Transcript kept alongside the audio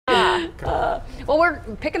Well, we're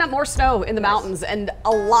picking up more snow in the mountains and a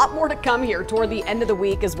lot more to come here toward the end of the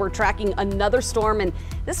week as we're tracking another storm. And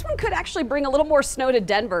this one could actually bring a little more snow to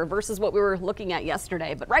Denver versus what we were looking at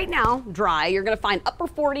yesterday. But right now, dry. You're going to find upper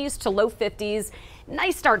 40s to low 50s.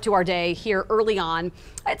 Nice start to our day here early on.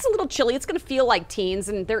 It's a little chilly. It's going to feel like teens,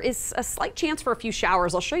 and there is a slight chance for a few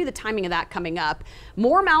showers. I'll show you the timing of that coming up.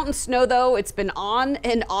 More mountain snow, though. It's been on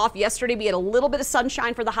and off. Yesterday, we had a little bit of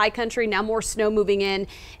sunshine for the high country. Now more snow moving in,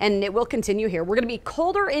 and it will continue here. We're going to be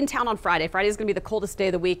colder in town on Friday. Friday is going to be the coldest day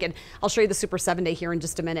of the week, and I'll show you the Super 7 day here in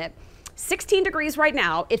just a minute. 16 degrees right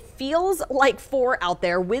now. It feels like 4 out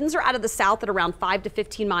there. Winds are out of the south at around 5 to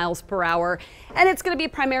 15 miles per hour. And it's going to be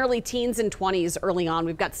primarily teens and 20s early on.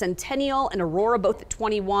 We've got Centennial and Aurora both at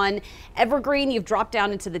 21. Evergreen, you've dropped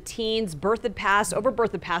down into the teens. Berthoud Pass, over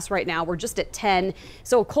Berthoud Pass right now, we're just at 10.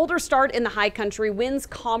 So a colder start in the high country. Winds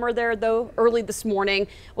calmer there, though, early this morning.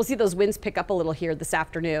 We'll see those winds pick up a little here this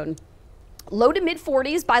afternoon. Low to mid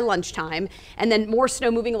 40s by lunchtime, and then more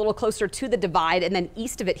snow moving a little closer to the divide and then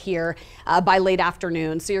east of it here by late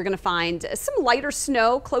afternoon. So you're going to find some lighter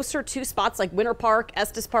snow closer to spots like Winter Park,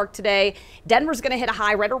 Estes Park today. Denver's going to hit a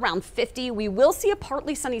high right around 50. We will see a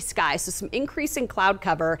partly sunny sky, so some increasing cloud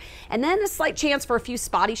cover, and then a slight chance for a few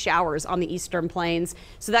spotty showers on the eastern plains.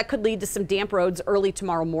 So that could lead to some damp roads early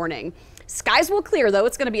tomorrow morning. Skies will clear, though.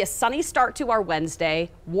 It's going to be a sunny start to our Wednesday.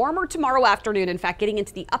 Warmer tomorrow afternoon, in fact, getting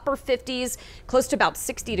into the upper 50s, close to about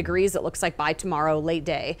 60 degrees, it looks like, by tomorrow late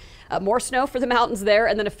day. More snow for the mountains there,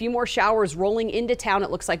 and then a few more showers rolling into town, it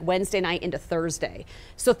looks like, Wednesday night into Thursday.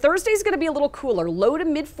 So Thursday's going to be a little cooler. Low to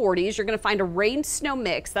mid 40s. You're going to find a rain-snow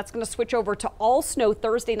mix. That's going to switch over to all snow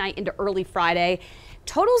Thursday night into early Friday.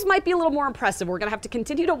 Totals might be a little more impressive. We're going to have to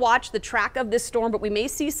continue to watch the track of this storm, but we may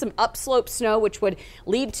see some upslope snow, which would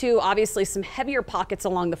lead to, obviously, some heavier pockets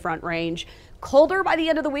along the Front Range. Colder by the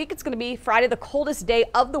end of the week. It's going to be Friday, the coldest day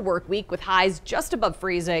of the work week, with highs just above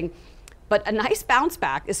freezing. But a nice bounce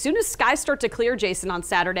back as soon as skies start to clear, Jason, on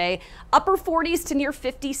Saturday. Upper 40s to near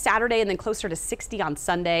 50 Saturday, and then closer to 60 on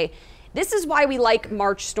Sunday. This is why we like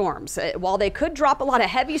March storms. While they could drop a lot of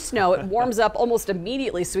heavy snow, it warms up almost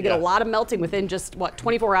immediately, so we get a lot of melting within just, what,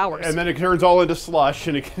 24 hours. And then it turns all into slush,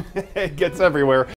 and it gets everywhere.